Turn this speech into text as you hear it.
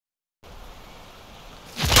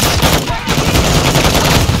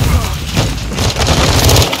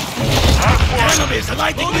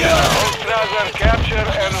Lighting the earth! Hold Strasser, capture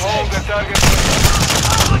and hold the target.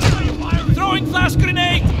 Throwing flash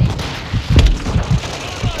grenade!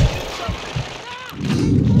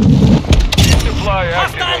 Supply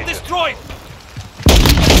Hostile activated. destroyed!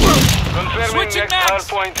 Confirming Switching next max.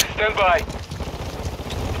 hardpoint. Stand by.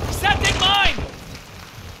 Setting mine!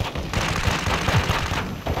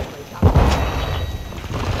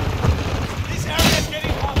 This area is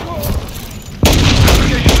getting hot.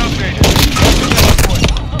 Location updated.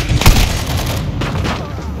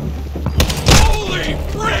 Holy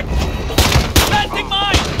frick! Planting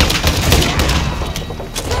mine!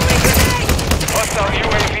 Hostile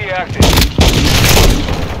UAV active.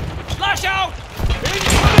 Flash out!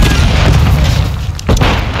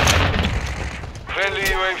 Friendly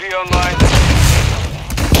UAV online.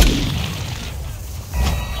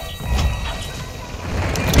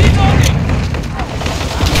 Reloading!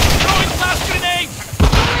 Throwing flash grenade!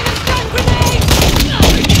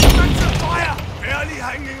 Fire! Barely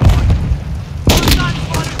hanging on!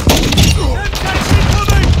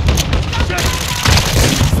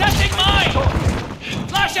 Setting mine!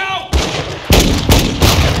 Flash out!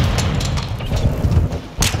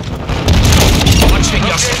 Watching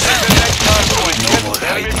your step. The next hardpoint.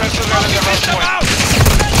 Enemy personnel in the hardpoint. Out!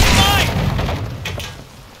 Setting mine!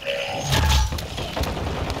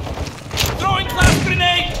 Throwing flash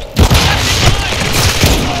grenade! Setting mine!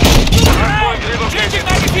 Hardpoint relocated. Changing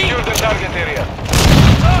magazine! Secure the target area.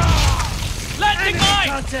 Planting mine!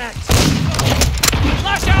 Contact!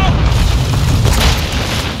 Flash out!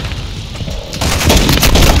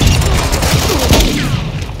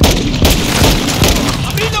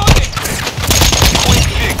 I'm reloading! Point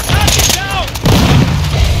 6. Planting down!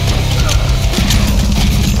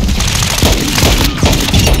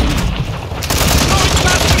 Throwing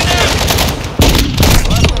flash grenade!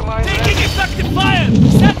 Mastermind Taking ready. effective fire!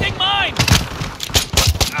 Setting mine!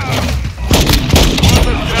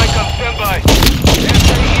 Mortar strike on standby.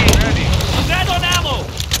 SAE ready. Red on ammo!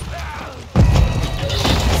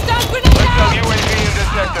 Hostile UAV in the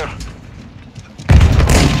sector.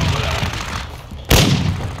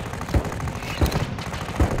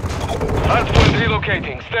 Hardpoint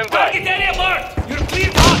relocating. Stand by. Target area marked! You're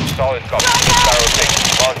cleared hot! Solid copy. Sparrow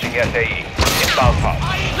 6, launching SAE. Inbound hot.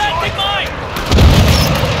 Planting mine!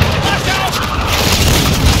 Flash out!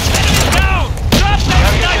 Enemy down! Drop that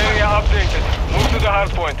Target sniper! area updated. Move to the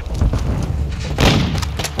hardpoint.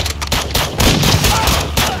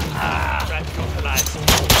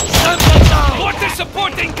 Mortar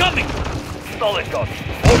support incoming! Solid copy.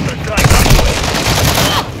 Mortar strike underway.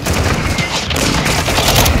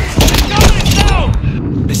 Gunner is down!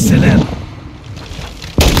 بالسلام.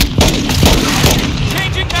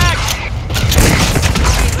 Changing mag!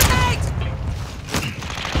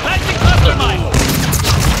 Planting cluster mine!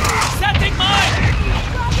 Setting mine!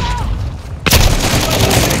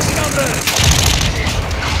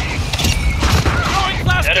 Throwing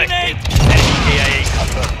flash grenade! KIA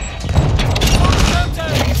confirmed.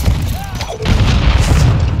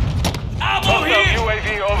 Ammo Hostile here! UAV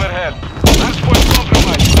overhead. Hardpoint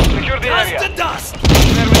compromised. Secure the Dust area. to dust!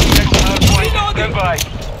 Serving next hardpoint. Reloading. Stand by.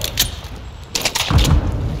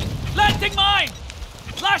 Planting mine!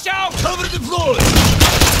 Flash out! Cover the floor.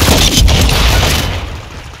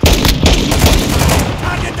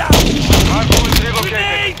 Target down! Hardpoint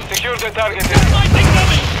Grenade. relocated. Secure the target area. Thermite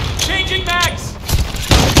incoming! Changing mags!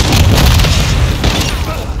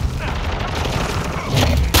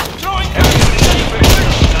 Throwing flash grenade!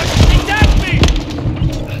 Attack me!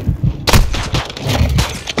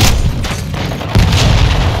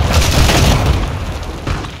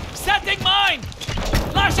 Setting mine!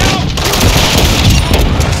 Flash out!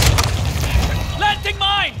 Planting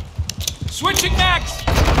mine! Switching mags!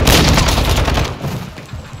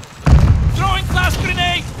 Throwing flash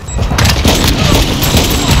grenade!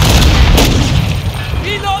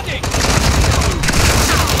 Reloading!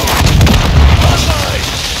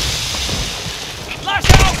 Flash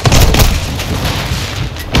out!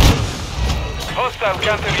 Hostile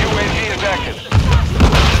counter UAV is active.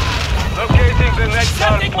 Locating the next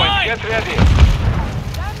Setting hardpoint. mine. Get ready.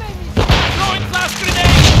 Throwing flash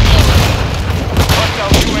grenade!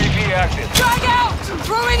 Hostile UAV active. Drag out!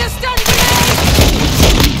 Throwing a stun grenade!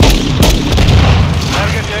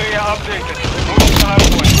 Target area updated. Move to the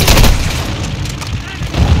hardpoint.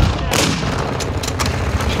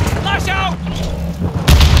 Flash out!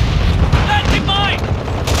 Planting mine!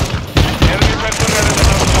 Enemy personnel in the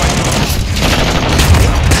hardpoint.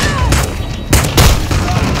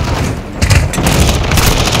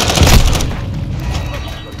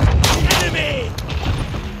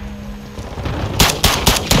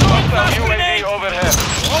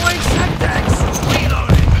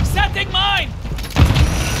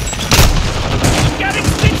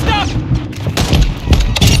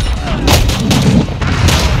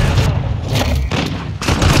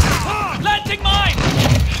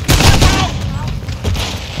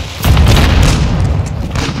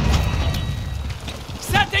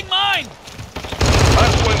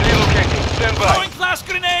 Flash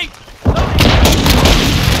grenade!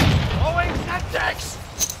 Throwing Semtex!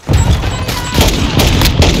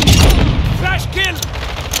 Flash kill!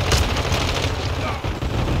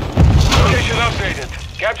 Location updated.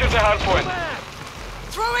 Capture the hardpoint.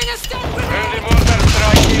 Throwing a stun Friendly grenade! mortar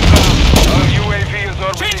strike inbound. Our UAV is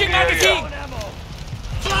orbiting Changing the area. magazine!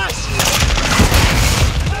 Flash!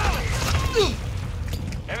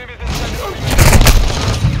 Enemies in sector.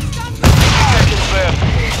 Seconds left.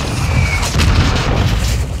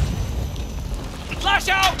 Flash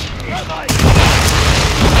out!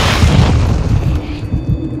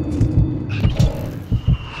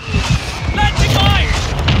 Planting mine!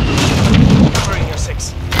 Covering your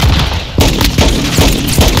 6.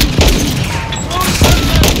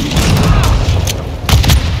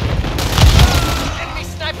 Enemy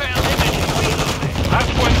sniper eliminated!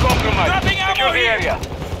 Hardpoint compromised. Dropping ammo Secure the here. area.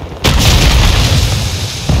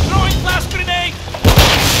 Throwing flash grenade!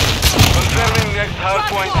 Confirming next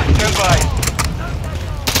hardpoint. Stand by.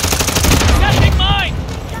 Planting mine!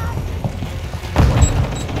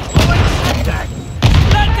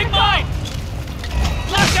 Planting mine!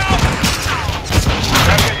 Flash out!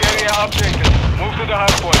 Traffic area updated. Move to the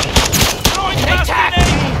hardpoint. Throwing flash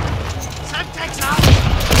grenade! Semtex out!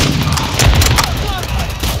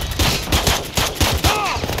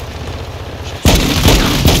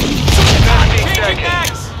 Changing Seconds.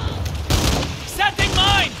 mags! Setting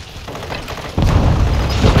mine!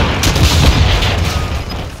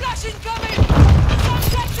 Flash incoming!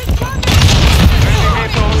 Semtex incoming! Friendly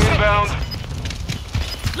vehicle inbound.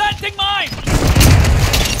 Planting mine!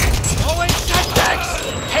 Throwing Semtex!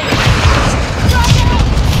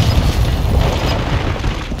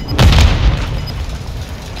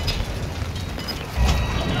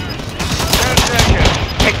 Ten seconds.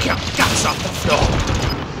 Pick your guts off the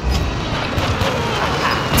floor!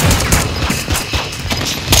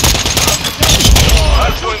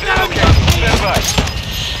 Hardpoint relocated. Stand by.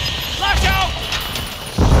 Flash out!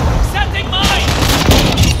 Setting mine!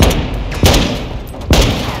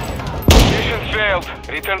 Mission failed.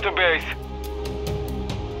 Return to base.